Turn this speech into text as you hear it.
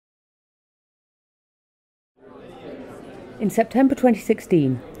In September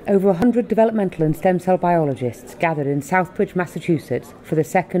 2016, over 100 developmental and stem cell biologists gathered in Southbridge, Massachusetts for the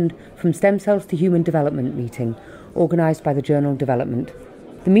second From Stem Cells to Human Development meeting, organised by the journal Development.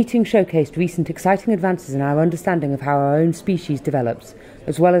 The meeting showcased recent exciting advances in our understanding of how our own species develops,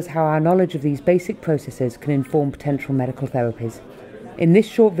 as well as how our knowledge of these basic processes can inform potential medical therapies. In this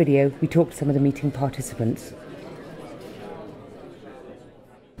short video, we talked to some of the meeting participants.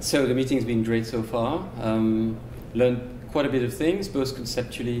 So the meeting's been great so far. Learned quite a bit of things, both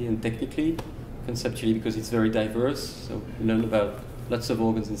conceptually and technically. Conceptually because it's very diverse, so we learn about lots of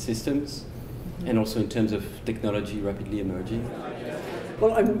organs and systems, and also in terms of technology rapidly emerging.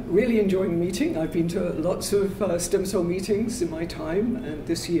 Well, I'm really enjoying the meeting. I've been to lots of stem cell meetings in my time and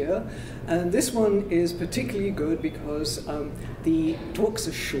this year, and this one is particularly good because the talks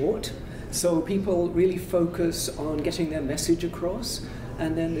are short, so people really focus on getting their message across.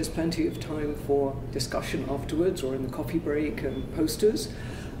 And then there's plenty of time for discussion afterwards or in the coffee break and posters.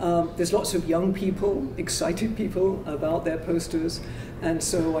 There's lots of young people, excited people about their posters, and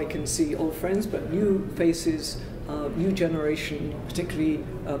so I can see old friends, but new faces, new generation, particularly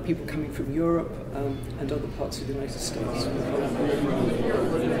people coming from Europe and other parts of the United States.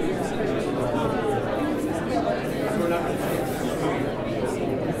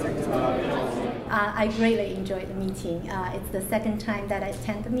 I greatly enjoyed the meeting. It's the second time that I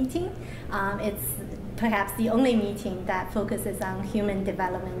attend the meeting. It's perhaps the only meeting that focuses on human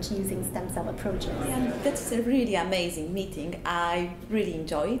development using stem cell approaches. Yeah, that's a really amazing meeting. I really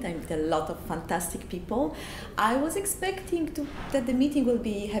enjoyed it. I met a lot of fantastic people. I was expecting that the meeting will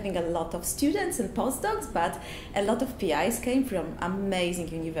be having a lot of students and postdocs, but a lot of PIs came from amazing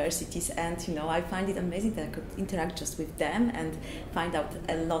universities, and I find it amazing that I could interact just with them and find out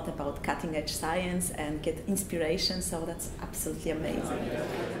a lot about cutting-edge science and get inspiration, so that's absolutely amazing.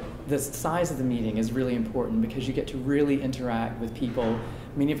 The size of the meeting is really important because you get to really interact with people.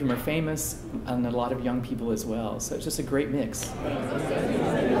 Many of them are famous, and a lot of young people as well, so it's just a great mix.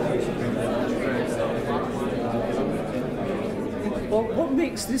 Well, what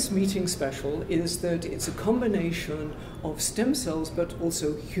makes this meeting special is that it's a combination of stem cells but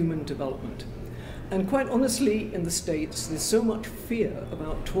also human development. And quite honestly, in the States, there's so much fear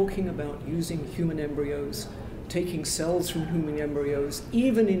about talking about using human embryos, taking cells from human embryos,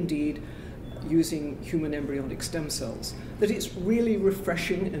 even indeed using human embryonic stem cells, that it's really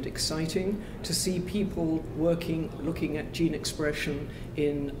refreshing and exciting to see people looking at gene expression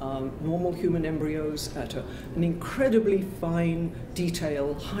in normal human embryos at an incredibly fine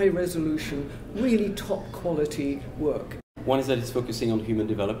detail, high resolution, really top quality work. One is that it's focusing on human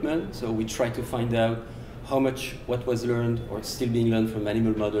development, so we try to find out how much what was learned or still being learned from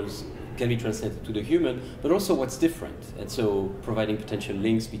animal models can be translated to the human, but also what's different, and so providing potential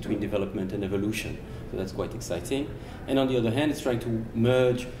links between development and evolution. So that's quite exciting. And on the other hand, it's trying to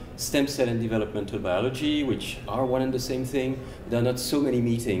merge stem cell and developmental biology, which are one and the same thing. There are not so many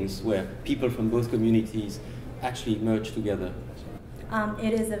meetings where people from both communities actually merge together.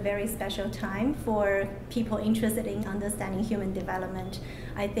 It is a very special time for people interested in understanding human development.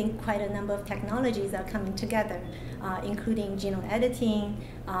 I think quite a number of technologies are coming together, including genome editing,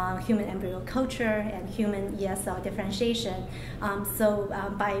 human embryo culture, and human ESL differentiation. So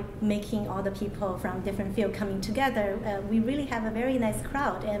by making all the people from different fields coming together, we really have a very nice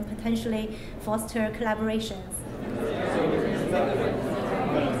crowd and potentially foster collaborations.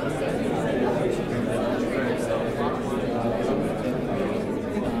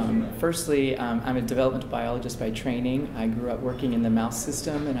 Firstly, I'm a developmental biologist by training. I grew up working in the mouse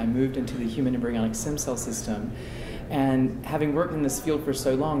system, and I moved into the human embryonic stem cell system. And having worked in this field for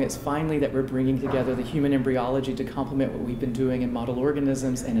so long, it's finally that we're bringing together the human embryology to complement what we've been doing in model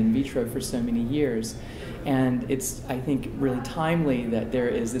organisms and in vitro for so many years. And it's, I think, really timely that there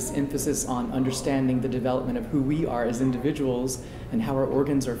is this emphasis on understanding the development of who we are as individuals and how our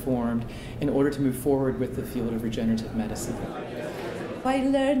organs are formed in order to move forward with the field of regenerative medicine. I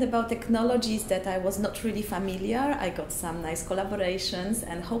learned about technologies that I was not really familiar. I got some nice collaborations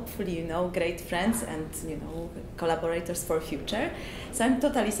and hopefully, great friends and, collaborators for future. So I'm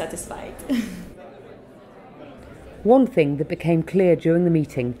totally satisfied. One thing that became clear during the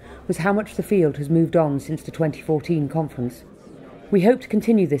meeting was how much the field has moved on since the 2014 conference. We hope to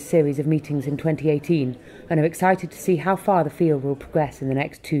continue this series of meetings in 2018 and are excited to see how far the field will progress in the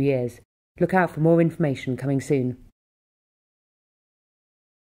next 2 years. Look out for more information coming soon.